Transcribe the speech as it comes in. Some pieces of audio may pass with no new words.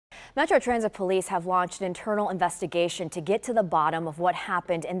Metro Transit Police have launched an internal investigation to get to the bottom of what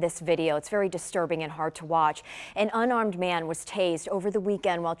happened in this video. It's very disturbing and hard to watch. An unarmed man was tased over the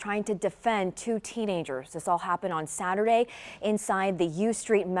weekend while trying to defend two teenagers. This all happened on Saturday inside the U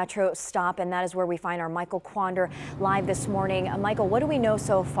Street Metro stop, and that is where we find our Michael Quander live this morning. Michael, what do we know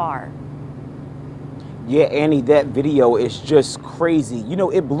so far? Yeah, Annie, that video is just crazy. You know,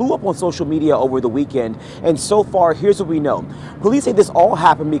 it blew up on social media over the weekend, and so far, here's what we know. Police say this all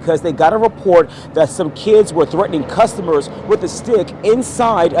happened because they got a report that some kids were threatening customers with a stick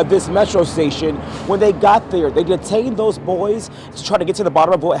inside of this metro station. When they got there, they detained those boys to try to get to the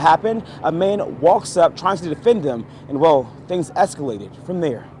bottom of what happened. A man walks up, trying to defend them, and well, things escalated from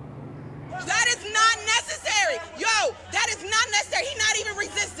there. That is not necessary. Yo, that is not necessary. He's not even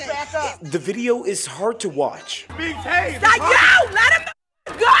resisting. The video is hard to watch. Yo, let him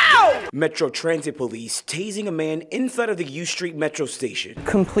go! Metro Transit Police tasing a man inside of the U Street Metro station.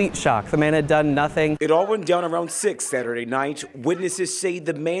 Complete shock. The man had done nothing. It all went down around 6 Saturday night. Witnesses say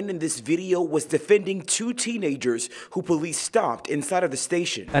the man in this video was defending two teenagers who police stopped inside of the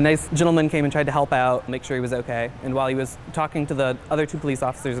station. A nice gentleman came and tried to help out, make sure he was okay. And while he was talking to the other two police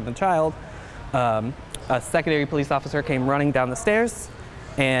officers and the child, a secondary police officer came running down the stairs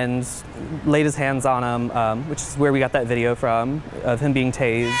and laid his hands on him, which is where we got that video from, of him being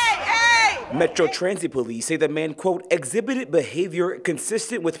tased. Metro Transit Police say the man, quote, exhibited behavior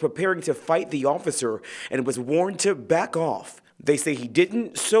consistent with preparing to fight the officer and was warned to back off. They say he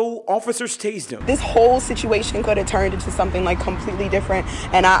didn't, so officers tased him. This whole situation could have turned into something like completely different,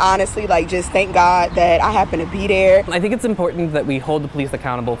 and I honestly just thank God that I happened to be there. I think it's important that we hold the police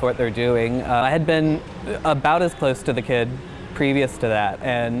accountable for what they're doing. I had been about as close to the kid previous to that,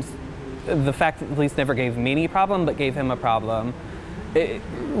 and the fact that the police never gave me any problem but gave him a problem, it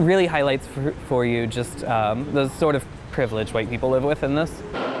really highlights for you just the sort of privilege white people live with in this.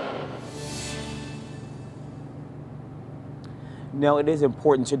 Now, it is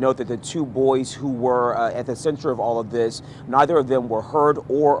important to note that the two boys who were at the center of all of this, neither of them were heard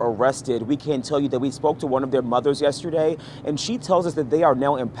or arrested. We can tell you that we spoke to one of their mothers yesterday, and she tells us that they are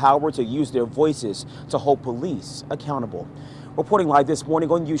now empowered to use their voices to hold police accountable. Reporting live this morning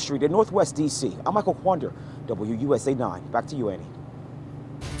on U Street in Northwest D.C., I'm Michael Quander, WUSA 9. Back to you, Annie.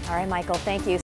 All right, Michael, thank you.